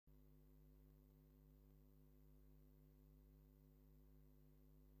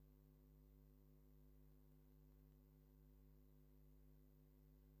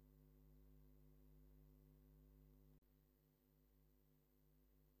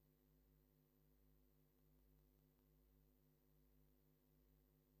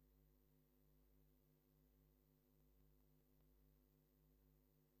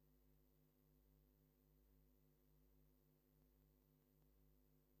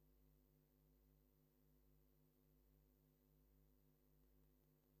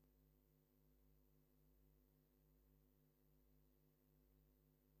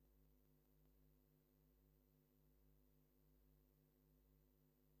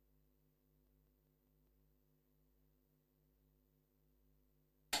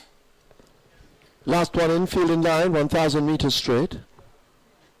Last one in, field in line, 1,000 meters straight.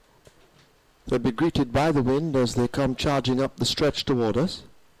 They'll be greeted by the wind as they come charging up the stretch toward us.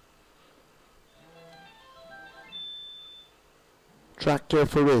 Tractor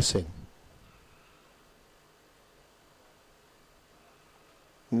for racing.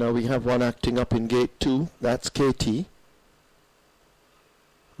 Now we have one acting up in gate 2. That's KT.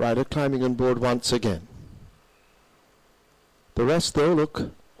 Rider climbing on board once again. The rest though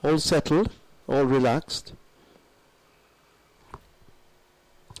look all settled, all relaxed.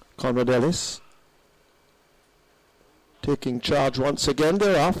 Conrad Ellis taking charge once again.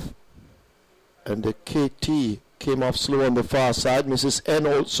 They're off. And the KT came off slow on the far side. Mrs. N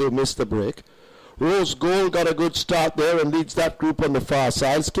also missed the break. Rose Gold got a good start there and leads that group on the far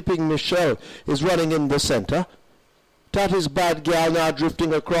side. Skipping Michelle is running in the center. Tati's Bad Gal now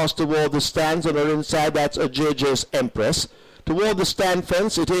drifting across toward the stands. On her inside, that's a JJ's Empress. Toward the stand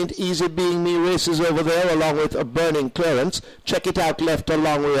fence, It Ain't Easy Being Me races over there along with a Burning Clearance. Check It Out left a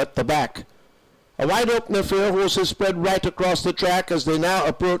long way at the back. A wide open affair, horses spread right across the track as they now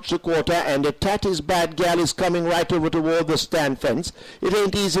approach the quarter, and a Tati's Bad Gal is coming right over toward the stand fence. It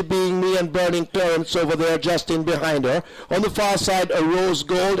Ain't Easy Being Me and Burning Clearance over there just in behind her. On the far side, a Rose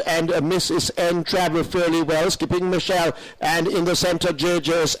Gold and a Mrs. N travel fairly well, skipping Michelle, and in the center,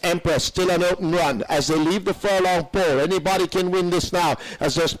 JJ's Empress. Still an open run as they leave the furlong pole. Anybody can win this now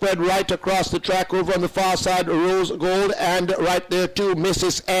as they're spread right across the track. Over on the far side, Rose Gold, and right there too,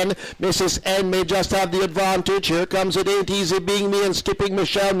 Mrs. N. Mrs. N may just have the advantage. Here comes It Ain't Easy Being Me and skipping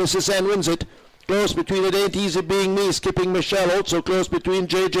Michelle. Mrs. N wins it. Close between It Ain't Easy Being Me, skipping Michelle. Also close between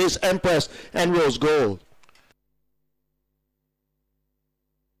JJ's Empress and Rose Gold.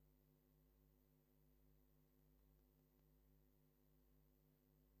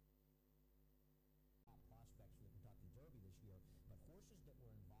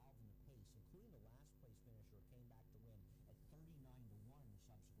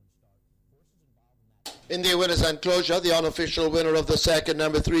 In the winner's enclosure, the unofficial winner of the second,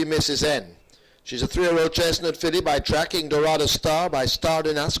 number 3, Mrs. N. She's a 3-year-old chestnut filly by tracking Dorado Star by Starred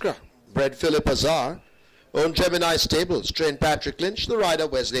in Askra. Bred Philip Azar. Owned Gemini Stables. Trained Patrick Lynch. The rider,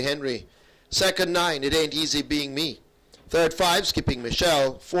 Wesley Henry. Second, 9, It Ain't Easy Being Me. Third, 5, Skipping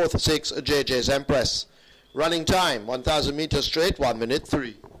Michelle. Fourth, 6, JJ's Empress. Running time, 1,000 meters straight, 1 minute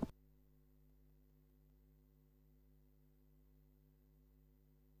 3.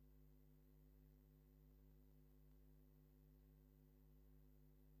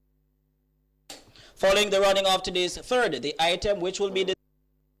 Following the running of today's third, the item which will be the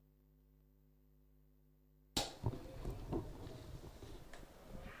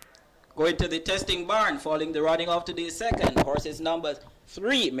going to the testing barn. Following the running of today's second, horses number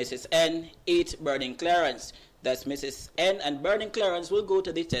 3, Mrs. N, 8, Burning Clearance. That's Mrs. N and Burning Clearance will go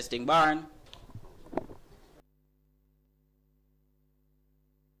to the testing barn.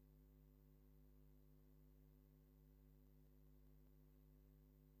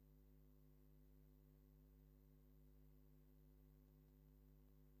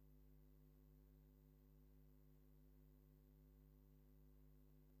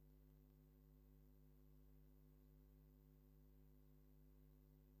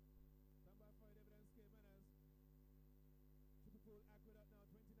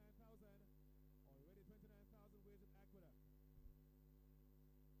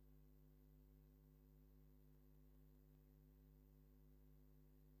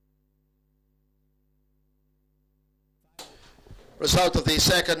 Result of the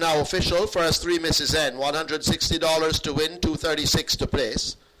second now official. First, 3, Mrs. N, $160 to win, $236 to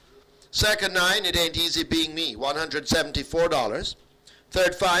place. Second, 9, It Ain't Easy Being Me, $174.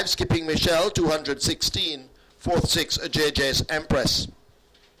 Third, 5, Skipping Michelle, $216. Fourth, 6, JJ's Empress.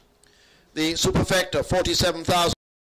 The superfecta, $47,000.